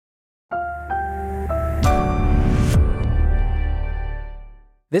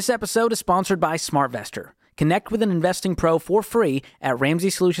This episode is sponsored by SmartVestor. Connect with an investing pro for free at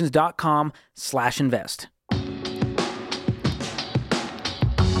RamseySolutions.com/invest.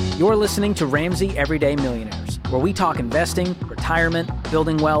 You're listening to Ramsey Everyday Millionaires, where we talk investing, retirement,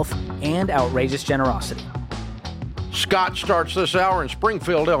 building wealth, and outrageous generosity. Scott starts this hour in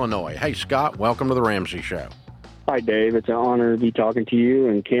Springfield, Illinois. Hey, Scott, welcome to the Ramsey Show. Hi, Dave. It's an honor to be talking to you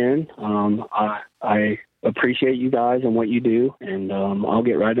and Ken. I appreciate you guys and what you do, and I'll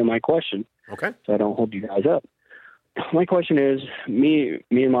get right to my question. Okay. So I don't hold you guys up. My question is, me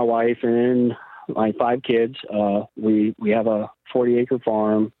and my wife and my 5 kids, we have a 40-acre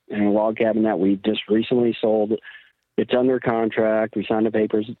farm and a log cabin that we just recently sold. It's under contract. We signed the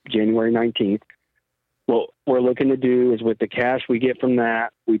papers January 19th. What we're looking to do is with the cash we get from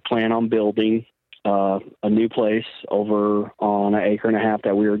that, we plan on building a new place over on an acre and a half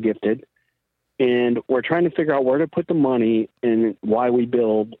that we were gifted. And we're trying to figure out where to put the money and why we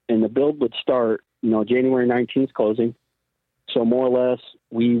build. And the build would start, January 19th closing. So more or less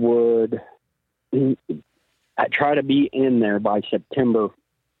we would try to be in there by September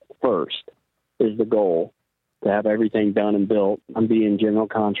 1st is the goal, to have everything done and built. I'm being general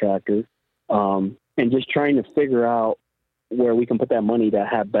contractor. And just trying to figure out where we can put that money to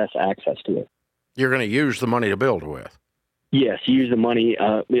have best access to it. You're going to use the money to build with? Yes, use the money.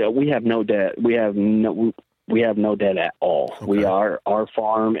 We have no debt. We have no debt at all. Okay. We are our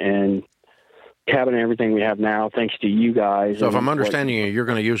farm and cabin and everything we have now, thanks to you guys. So if I'm understanding you, you're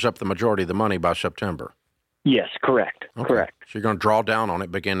going to use up the majority of the money by September? Yes, correct. Okay. Correct. So you're going to draw down on it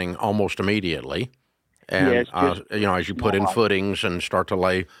beginning almost immediately. And, as you put in footings and start to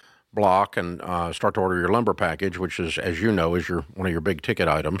lay block and start to order your lumber package, which is, as you know, is one of your big ticket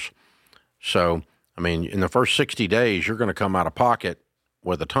items. So, I mean, in the first 60 days, you're going to come out of pocket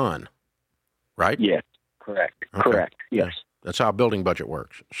with a ton, right? Yes, correct. Okay. Correct, yes. That's how a building budget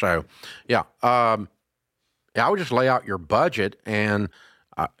works. So, I would just lay out your budget and,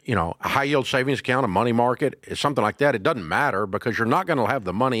 a high-yield savings account, a money market, something like that. It doesn't matter because you're not going to have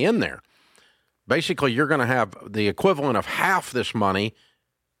the money in there. Basically, you're going to have the equivalent of half this money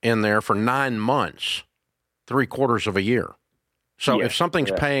in there for 9 months, 3/4 of a year. So if something's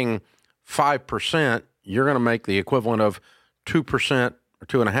paying 5%, you're going to make the equivalent of 2% or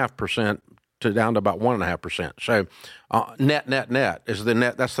 2.5% to down to about 1.5%. So net is the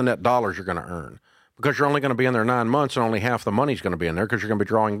net. That's the net dollars you're going to earn because you're only going to be in there 9 months and only half the money's going to be in there because you're going to be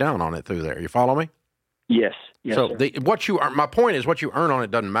drawing down on it through there. You follow me? Yes. Yes. So sir. What you earn, my point is, what you earn on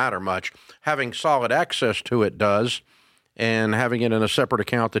it doesn't matter much. Having solid access to it does. And having it in a separate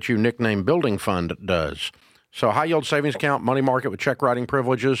account that you nickname Building Fund does. So high-yield savings account, money market with check writing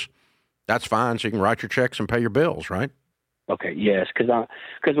privileges, that's fine. So you can write your checks and pay your bills, right? Okay, yes, because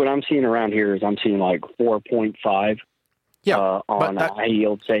what I'm seeing around here is I'm seeing like 4.5 on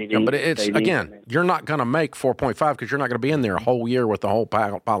high-yield savings. Yeah, but again, you're not going to make 4.5 because you're not going to be in there a whole year with the whole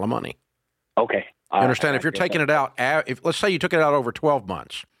pile of money. Okay. You understand? If you're taking it out, let's say you took it out over 12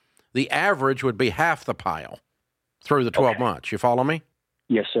 months, the average would be half the pile through the 12 months. You follow me?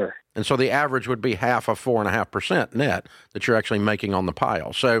 Yes, sir. And so the average would be half of 4.5% net that you're actually making on the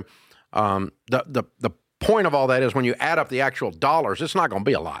pile. So the point of all that is when you add up the actual dollars, it's not going to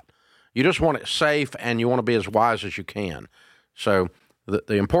be a lot. You just want it safe and you want to be as wise as you can. So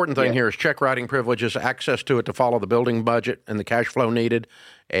the important thing here is check writing privileges, access to it to follow the building budget and the cash flow needed.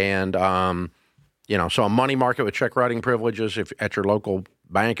 And, so a money market with check writing privileges if at your local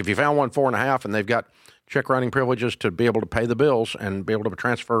bank. If you found one 4.5 and they've got check writing privileges to be able to pay the bills and be able to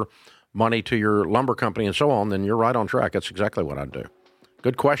transfer money to your lumber company and so on, then you're right on track. That's exactly what I'd do.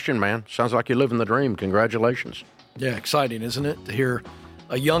 Good question, man. Sounds like you're living the dream. Congratulations. Yeah, exciting, isn't it? To hear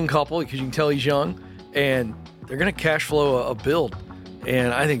a young couple, because you can tell he's young, and they're going to cash flow a build.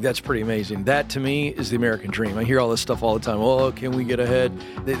 And I think that's pretty amazing. That, to me, is the American dream. I hear all this stuff all the time. Oh, can we get ahead?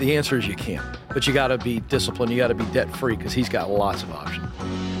 The answer is you can't. But you got to be disciplined. You got to be debt-free because he's got lots of options.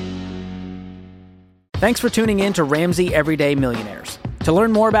 Thanks for tuning in to Ramsey Everyday Millionaires. To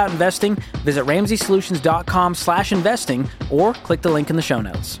learn more about investing, visit RamseySolutions.com/investing or click the link in the show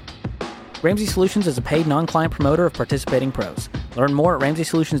notes. Ramsey Solutions is a paid non-client promoter of participating pros. Learn more at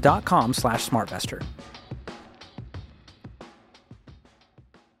RamseySolutions.com/SmartVestor.